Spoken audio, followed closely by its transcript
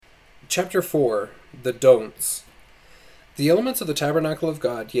Chapter 4. The Don'ts. The elements of the tabernacle of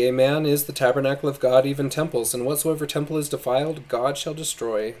God. Yea, man is the tabernacle of God, even temples, and whatsoever temple is defiled, God shall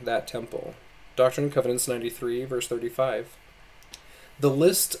destroy that temple. Doctrine and Covenants 93, verse 35. The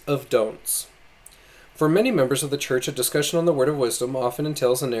list of don'ts. For many members of the church, a discussion on the word of wisdom often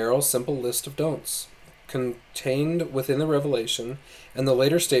entails a narrow, simple list of don'ts, contained within the revelation and the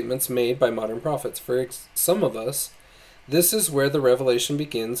later statements made by modern prophets. For some of us, this is where the revelation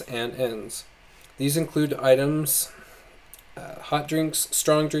begins and ends. These include items, hot drinks,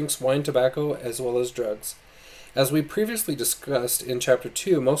 strong drinks, wine, tobacco, as well as drugs. As we previously discussed in Chapter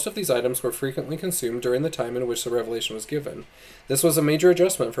 2, most of these items were frequently consumed during the time in which the revelation was given. This was a major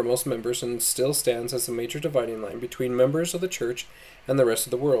adjustment for most members and still stands as a major dividing line between members of the church and the rest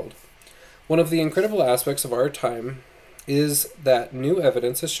of the world. One of the incredible aspects of our time is that new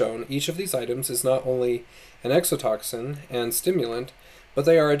evidence has shown each of these items is not only an exotoxin and stimulant, but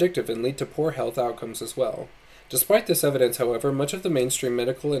they are addictive and lead to poor health outcomes as well. Despite this evidence, however, much of the mainstream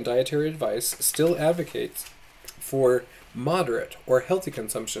medical and dietary advice still advocates for moderate or healthy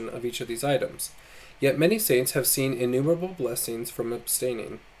consumption of each of these items. Yet many saints have seen innumerable blessings from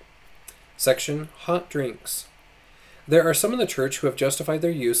abstaining. Section Hot Drinks. There are some in the church who have justified their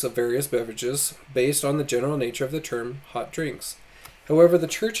use of various beverages based on the general nature of the term hot drinks. However, the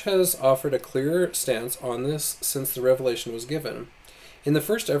church has offered a clearer stance on this since the revelation was given. In the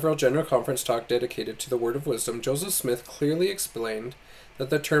first ever General Conference talk dedicated to the Word of Wisdom, Joseph Smith clearly explained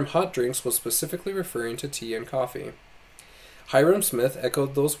that the term hot drinks was specifically referring to tea and coffee. Hyrum Smith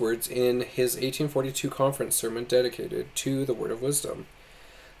echoed those words in his 1842 conference sermon dedicated to the Word of Wisdom.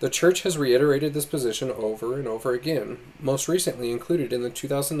 The church has reiterated this position over and over again, most recently included in the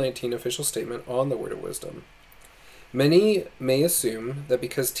 2019 official statement on the Word of Wisdom. Many may assume that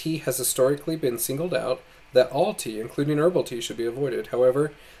because tea has historically been singled out, that all tea, including herbal tea, should be avoided.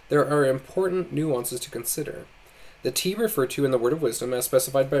 However, there are important nuances to consider. The tea referred to in the Word of Wisdom, as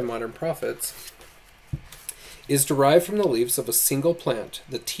specified by modern prophets, is derived from the leaves of a single plant,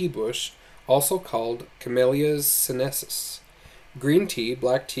 the tea bush, also called Camellia sinensis. Green tea,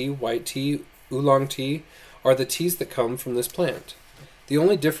 black tea, white tea, oolong tea are the teas that come from this plant. The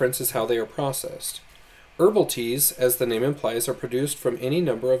only difference is how they are processed. Herbal teas, as the name implies, are produced from any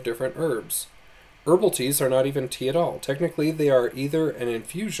number of different herbs. Herbal teas are not even tea at all. Technically, they are either an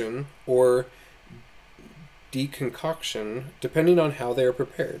infusion or deconcoction, depending on how they are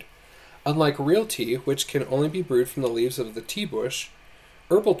prepared. Unlike real tea, which can only be brewed from the leaves of the tea bush,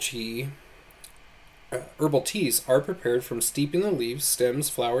 herbal teas are prepared from steeping the leaves, stems,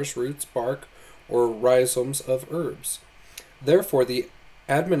 flowers, roots, bark, or rhizomes of herbs. Therefore, the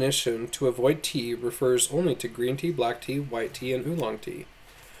admonition to avoid tea refers only to green tea, black tea, white tea, and oolong tea.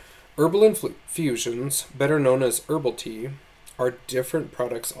 Herbal infusions, better known as herbal tea, are different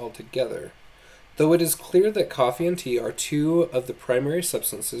products altogether. Though it is clear that coffee and tea are two of the primary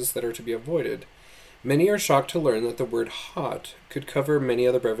substances that are to be avoided, many are shocked to learn that the word hot could cover many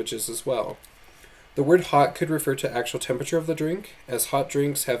other beverages as well. The word hot could refer to actual temperature of the drink, as hot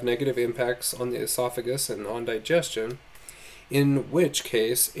drinks have negative impacts on the esophagus and on digestion, in which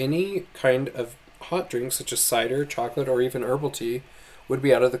case any kind of hot drink such as cider, chocolate, or even herbal tea would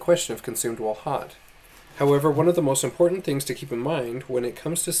be out of the question if consumed while hot. However, one of the most important things to keep in mind when it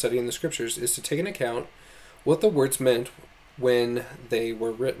comes to studying the scriptures is to take into account what the words meant when they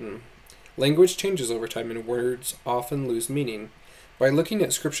were written. Language changes over time and words often lose meaning. By looking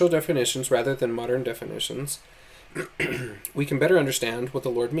at scriptural definitions rather than modern definitions, we can better understand what the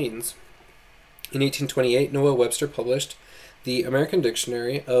Lord means. In 1828, Noah Webster published the American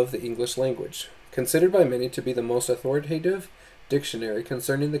Dictionary of the English Language, considered by many to be the most authoritative dictionary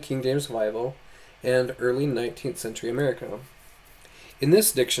concerning the King James Bible and early 19th century America. In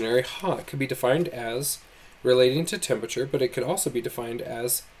this dictionary, hot could be defined as relating to temperature, but it could also be defined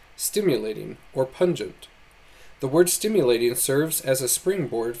as stimulating or pungent. The word stimulating serves as a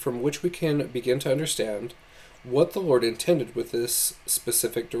springboard from which we can begin to understand what the Lord intended with this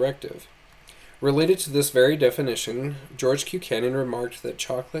specific directive. Related to this very definition, George Q. Cannon remarked that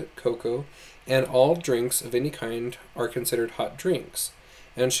chocolate, cocoa, and all drinks of any kind are considered hot drinks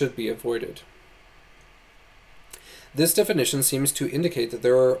and should be avoided. This definition seems to indicate that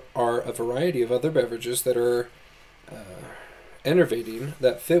there are a variety of other beverages that are enervating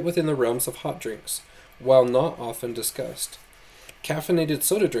that fit within the realms of hot drinks, while not often discussed. Caffeinated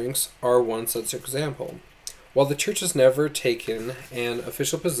soda drinks are one such example. While the church has never taken an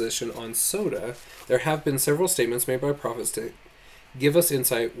official position on soda, there have been several statements made by prophets to give us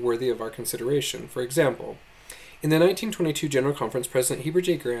insight worthy of our consideration. For example, in the 1922 General Conference, President Heber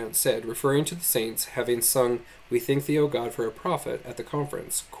J. Grant said, referring to the saints having sung "We Thank Thee, O God," for a prophet at the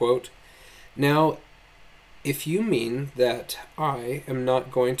conference, quote, Now, if you mean that I am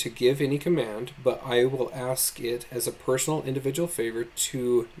not going to give any command, but I will ask it as a personal individual favor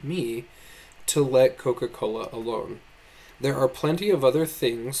to me to let Coca-Cola alone. There are plenty of other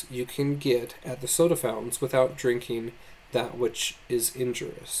things you can get at the soda fountains without drinking that which is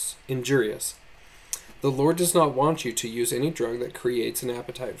injurious. The Lord does not want you to use any drug that creates an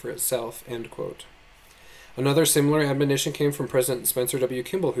appetite for itself, end quote. Another similar admonition came from President Spencer W.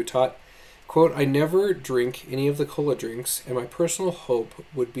 Kimball, who taught, quote, I never drink any of the cola drinks, and my personal hope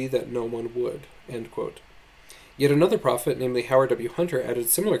would be that no one would, end quote. Yet another prophet, namely Howard W. Hunter, added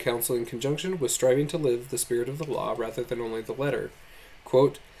similar counsel in conjunction with striving to live the spirit of the law rather than only the letter.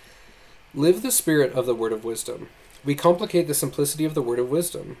 Quote, live the spirit of the word of wisdom. We complicate the simplicity of the word of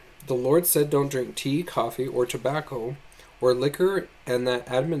wisdom. The Lord said don't drink tea, coffee, or tobacco, or liquor, and that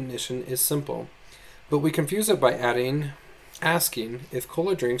admonition is simple. But we confuse it by asking if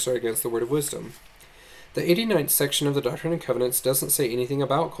cola drinks are against the word of wisdom. The 89th section of the Doctrine and Covenants doesn't say anything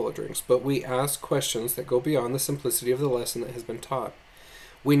about cola drinks, but we ask questions that go beyond the simplicity of the lesson that has been taught.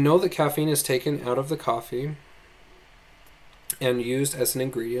 We know that caffeine is taken out of the coffee and used as an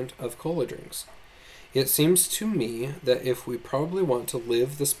ingredient of cola drinks. It seems to me that if we probably want to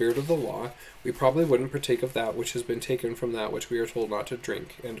live the spirit of the law, we probably wouldn't partake of that which has been taken from that which we are told not to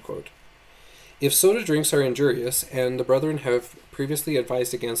drink, end quote. If soda drinks are injurious, and the brethren have previously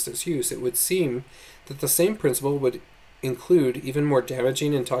advised against its use, it would seem that the same principle would include even more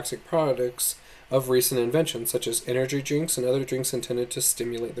damaging and toxic products of recent invention, such as energy drinks and other drinks intended to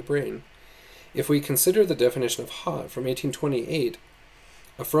stimulate the brain. If we consider the definition of hot from 1828,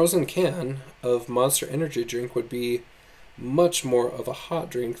 a frozen can of Monster energy drink would be much more of a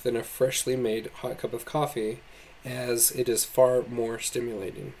hot drink than a freshly made hot cup of coffee, as it is far more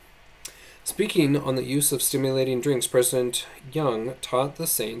stimulating. Speaking on the use of stimulating drinks, President Young taught the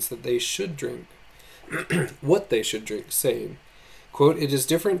saints that they should drink what they should drink, saying, quote, it is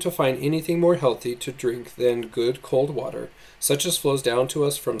different to find anything more healthy to drink than good cold water, such as flows down to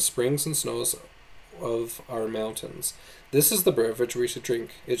us from springs and snows of our mountains. This is the beverage we should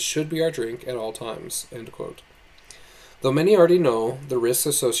drink. It should be our drink at all times, end quote. Though many already know the risks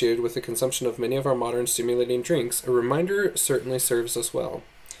associated with the consumption of many of our modern stimulating drinks, a reminder certainly serves us well.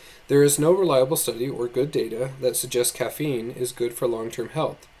 There is no reliable study or good data that suggests caffeine is good for long-term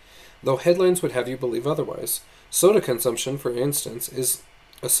health, though headlines would have you believe otherwise. Soda consumption, for instance, is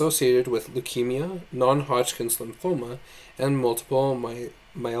associated with leukemia, non-Hodgkin's lymphoma, and multiple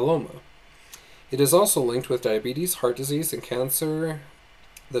myeloma. It is also linked with diabetes, heart disease, and cancer,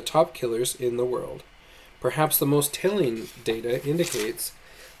 the top killers in the world. Perhaps the most telling data indicates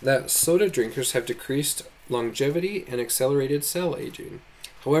that soda drinkers have decreased longevity and accelerated cell aging.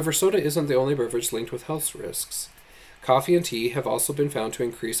 However, soda isn't the only beverage linked with health risks. Coffee and tea have also been found to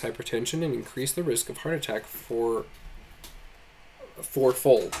increase hypertension and increase the risk of heart attack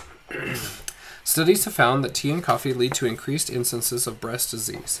fourfold. Studies have found that tea and coffee lead to increased instances of breast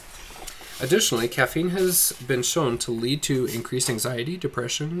disease. Additionally, caffeine has been shown to lead to increased anxiety,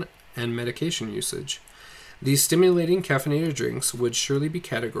 depression, and medication usage. These stimulating caffeinated drinks would surely be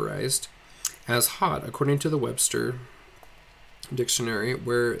categorized as hot, according to the Webster Dictionary,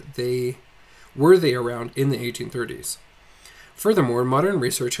 were they around in the 1830s. Furthermore, modern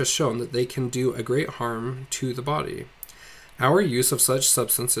research has shown that they can do a great harm to the body. Our use of such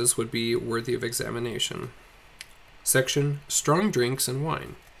substances would be worthy of examination. Section, Strong Drinks and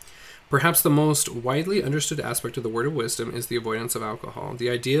Wine. Perhaps the most widely understood aspect of the word of wisdom is the avoidance of alcohol. The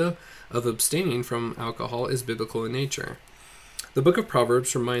idea of abstaining from alcohol is biblical in nature. The book of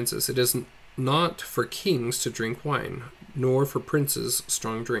Proverbs reminds us it is not for kings to drink wine, nor for princes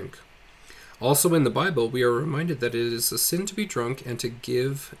strong drink. Also in the Bible, we are reminded that it is a sin to be drunk and to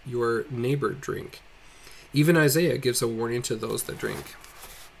give your neighbor drink. Even Isaiah gives a warning to those that drink.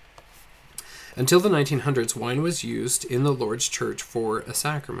 Until the 1900s, wine was used in the Lord's church for a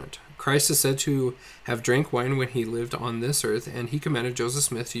sacrament. Christ is said to have drank wine when he lived on this earth, and he commanded Joseph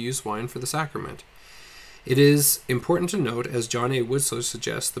Smith to use wine for the sacrament. It is important to note, as John A. Woodlow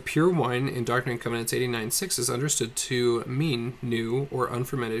suggests, the pure wine in Doctrine and Covenants 89.6 is understood to mean new or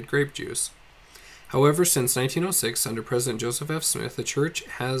unfermented grape juice. However, since 1906, under President Joseph F. Smith, the Church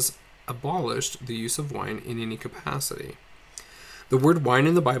has abolished the use of wine in any capacity. The word wine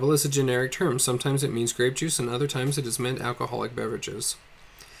in the Bible is a generic term. Sometimes it means grape juice, and other times it has meant alcoholic beverages.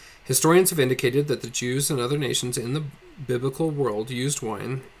 Historians have indicated that the Jews and other nations in the biblical world used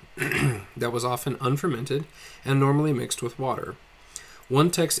wine that was often unfermented and normally mixed with water.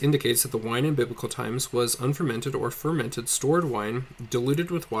 One text indicates that the wine in biblical times was unfermented or fermented stored wine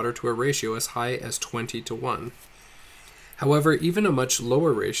diluted with water to a ratio as high as 20 to 1. However, even a much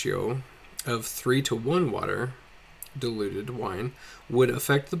lower ratio of 3 to 1 water diluted wine would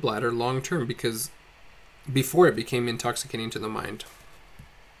affect the bladder long term before it became intoxicating to the mind.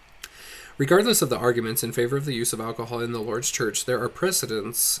 Regardless of the arguments in favor of the use of alcohol in the Lord's church, there are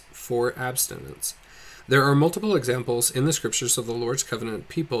precedents for abstinence. There are multiple examples in the scriptures of the Lord's covenant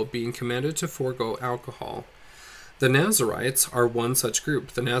people being commanded to forego alcohol. The Nazarites are one such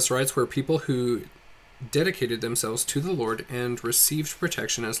group. The Nazarites were people who dedicated themselves to the Lord and received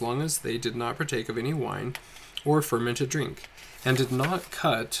protection as long as they did not partake of any wine or fermented drink, and did not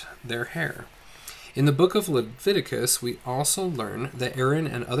cut their hair. In the book of Leviticus, we also learn that Aaron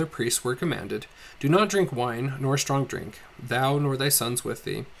and other priests were commanded, "Do not drink wine, nor strong drink, thou nor thy sons with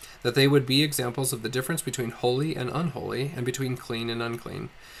thee," that they would be examples of the difference between holy and unholy, and between clean and unclean.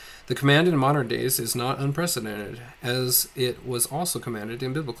 The command in modern days is not unprecedented, as it was also commanded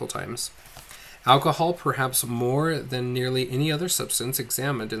in biblical times. Alcohol, perhaps more than nearly any other substance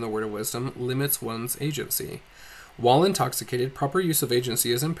examined in the Word of Wisdom, limits one's agency. While intoxicated, proper use of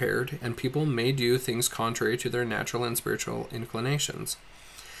agency is impaired, and people may do things contrary to their natural and spiritual inclinations.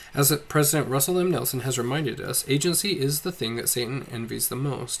 As President Russell M. Nelson has reminded us, agency is the thing that Satan envies the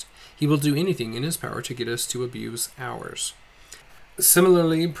most. He will do anything in his power to get us to abuse ours.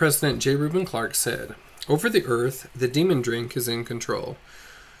 Similarly, President J. Reuben Clark said, "Over the earth, the demon drink is in control.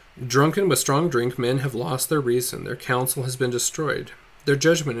 Drunken with strong drink, men have lost their reason. Their counsel has been destroyed. Their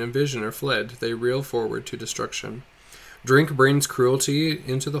judgment and vision are fled. They reel forward to destruction. Drink brings cruelty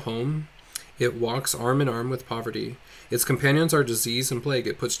into the home. It walks arm in arm with poverty. Its companions are disease and plague.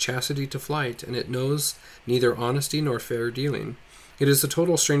 It puts chastity to flight, and it knows neither honesty nor fair dealing. It is a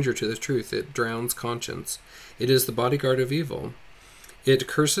total stranger to the truth. It drowns conscience. It is the bodyguard of evil. It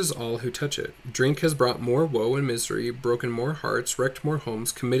curses all who touch it. Drink has brought more woe and misery, broken more hearts, wrecked more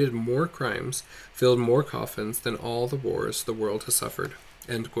homes, committed more crimes, filled more coffins than all the wars the world has suffered."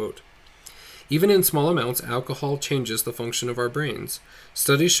 End quote. Even in small amounts, alcohol changes the function of our brains.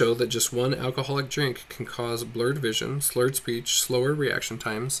 Studies show that just one alcoholic drink can cause blurred vision, slurred speech, slower reaction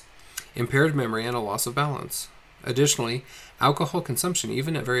times, impaired memory, and a loss of balance. Additionally, alcohol consumption,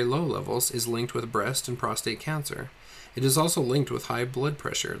 even at very low levels, is linked with breast and prostate cancer. It is also linked with high blood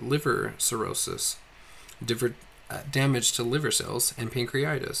pressure, liver cirrhosis, damage to liver cells, and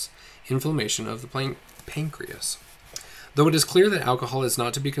pancreatitis, inflammation of the pancreas. Though it is clear that alcohol is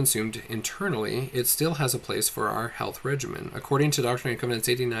not to be consumed internally, it still has a place for our health regimen. According to Doctrine and Covenants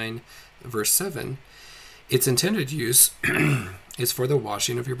 89, verse 7, its intended use is for the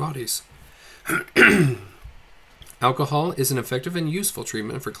washing of your bodies. Alcohol is an effective and useful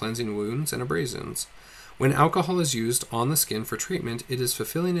treatment for cleansing wounds and abrasions. When alcohol is used on the skin for treatment, it is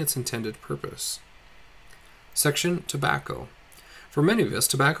fulfilling its intended purpose. Section Tobacco. For many of us,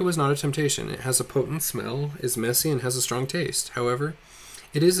 tobacco is not a temptation. It has a potent smell, is messy, and has a strong taste. However,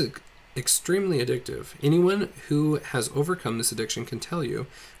 it is extremely addictive. Anyone who has overcome this addiction can tell you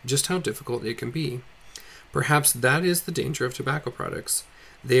just how difficult it can be. Perhaps that is the danger of tobacco products.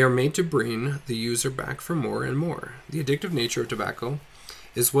 They are made to bring the user back for more and more. The addictive nature of tobacco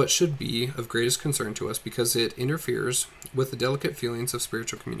is what should be of greatest concern to us because it interferes with the delicate feelings of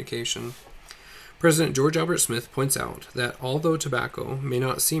spiritual communication. President George Albert Smith points out that although tobacco may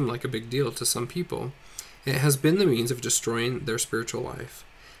not seem like a big deal to some people, it has been the means of destroying their spiritual life,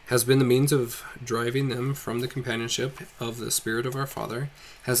 has been the means of driving them from the companionship of the Spirit of our Father,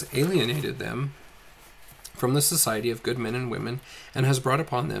 has alienated them from the society of good men and women, and has brought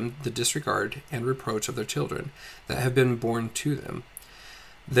upon them the disregard and reproach of their children that have been born to them.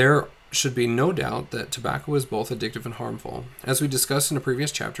 There should be no doubt that tobacco is both addictive and harmful. As we discussed in a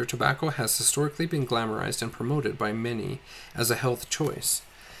previous chapter, tobacco has historically been glamorized and promoted by many as a health choice.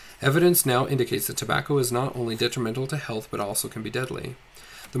 Evidence now indicates that tobacco is not only detrimental to health but also can be deadly.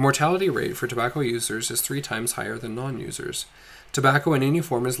 The mortality rate for tobacco users is 3 times higher than non-users. Tobacco in any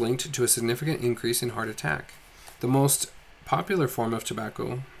form is linked to a significant increase in heart attack. The most popular form of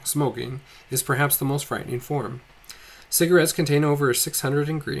tobacco, smoking, is perhaps the most frightening form. Cigarettes contain over 600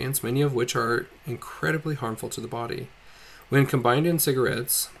 ingredients, many of which are incredibly harmful to the body. When combined in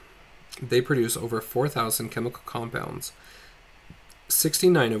cigarettes, they produce over 4,000 chemical compounds,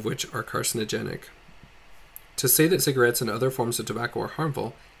 69 of which are carcinogenic. To say that cigarettes and other forms of tobacco are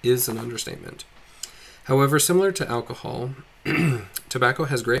harmful is an understatement. However, similar to alcohol, tobacco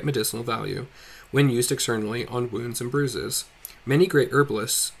has great medicinal value when used externally on wounds and bruises. Many great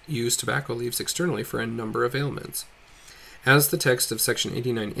herbalists use tobacco leaves externally for a number of ailments. As the text of section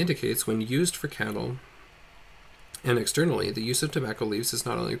 89 indicates, when used for cattle and externally, the use of tobacco leaves is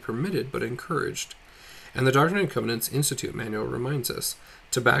not only permitted but encouraged. And the Doctrine and Covenants Institute manual reminds us,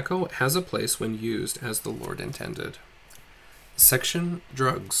 tobacco has a place when used as the Lord intended. Section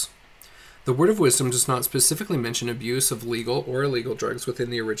Drugs. The word of wisdom does not specifically mention abuse of legal or illegal drugs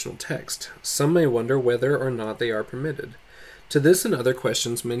within the original text. Some may wonder whether or not they are permitted. To this and other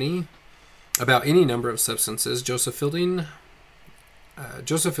questions about any number of substances, Joseph Fielding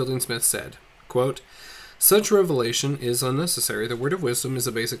Smith said, quote, "Such revelation is unnecessary. The word of wisdom is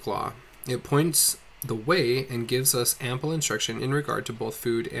a basic law. It points the way and gives us ample instruction in regard to both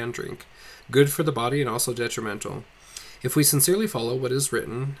food and drink, good for the body and also detrimental. If we sincerely follow what is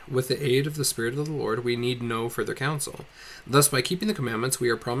written, with the aid of the Spirit of the Lord, we need no further counsel. Thus, by keeping the commandments, we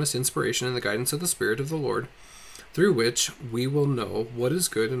are promised inspiration and the guidance of the Spirit of the Lord, through which we will know what is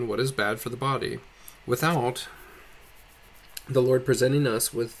good and what is bad for the body, without the Lord presenting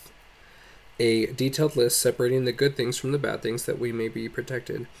us with a detailed list separating the good things from the bad things that we may be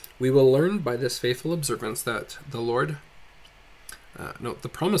protected. We will learn by this faithful observance that the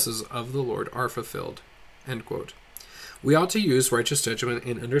promises of the Lord are fulfilled." End quote. We ought to use righteous judgment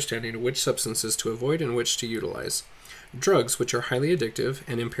in understanding which substances to avoid and which to utilize. Drugs, which are highly addictive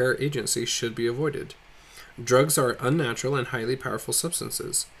and impair agency, should be avoided. Drugs are unnatural and highly powerful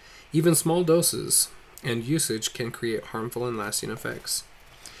substances. Even small doses and usage can create harmful and lasting effects.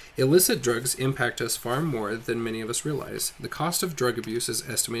 Illicit drugs impact us far more than many of us realize. The cost of drug abuse is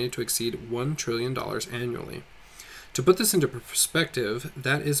estimated to exceed $1 trillion annually. To put this into perspective,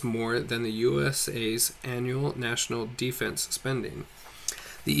 that is more than the USA's annual national defense spending.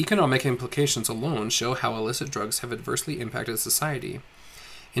 The economic implications alone show how illicit drugs have adversely impacted society.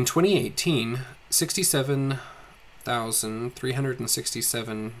 In 2018,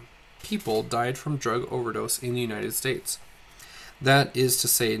 67,367 people died from drug overdose in the United States. That is to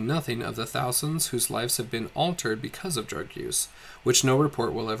say nothing of the thousands whose lives have been altered because of drug use, which no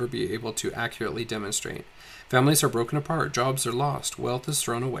report will ever be able to accurately demonstrate. Families are broken apart, jobs are lost, wealth is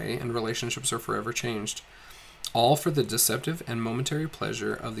thrown away, and relationships are forever changed, all for the deceptive and momentary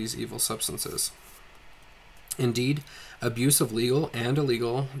pleasure of these evil substances. Indeed, abuse of legal and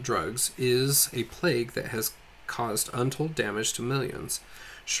illegal drugs is a plague that has caused untold damage to millions.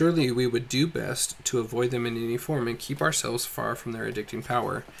 Surely we would do best to avoid them in any form and keep ourselves far from their addicting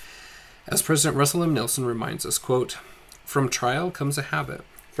power. As President Russell M. Nelson reminds us, quote, "From trial comes a habit.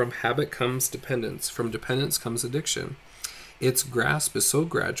 From habit comes dependence. From dependence comes addiction. Its grasp is so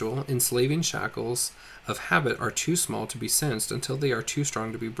gradual, enslaving shackles of habit are too small to be sensed until they are too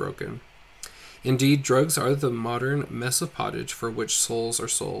strong to be broken. Indeed, drugs are the modern mess of pottage for which souls are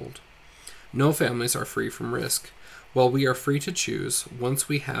sold. No families are free from risk. While we are free to choose, once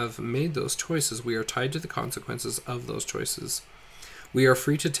we have made those choices, we are tied to the consequences of those choices. We are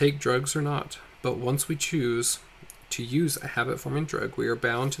free to take drugs or not, but once we choose to use a habit-forming drug, we are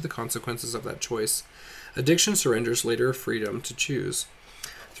bound to the consequences of that choice. Addiction surrenders later freedom to choose.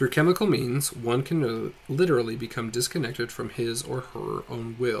 Through chemical means, one can literally become disconnected from his or her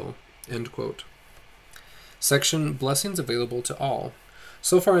own will." End quote. Section Blessings Available to All.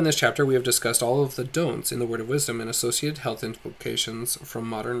 So far in this chapter, we have discussed all of the don'ts in the Word of Wisdom and associated health implications from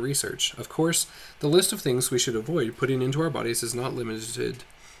modern research. Of course, the list of things we should avoid putting into our bodies is not limited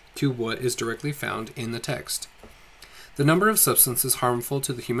to what is directly found in the text. The number of substances harmful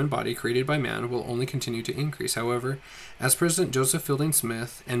to the human body created by man will only continue to increase. However, as President Joseph Fielding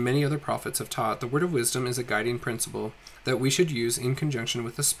Smith and many other prophets have taught, the word of wisdom is a guiding principle that we should use in conjunction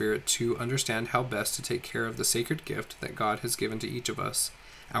with the Spirit to understand how best to take care of the sacred gift that God has given to each of us,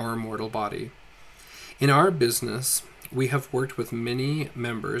 our mortal body. In our business, we have worked with many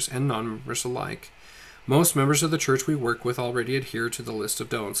members and non-members alike. Most members of the church we work with already adhere to the list of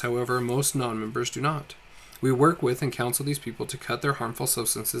don'ts. However, most non-members do not. We work with and counsel these people to cut their harmful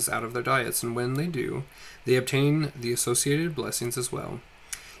substances out of their diets, and when they do, they obtain the associated blessings as well.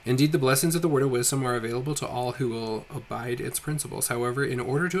 Indeed, the blessings of the word of wisdom are available to all who will abide its principles. However, in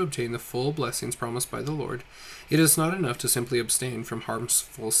order to obtain the full blessings promised by the Lord, it is not enough to simply abstain from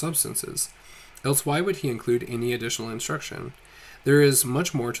harmful substances. Else why would he include any additional instruction? There is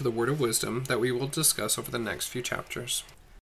much more to the word of wisdom that we will discuss over the next few chapters.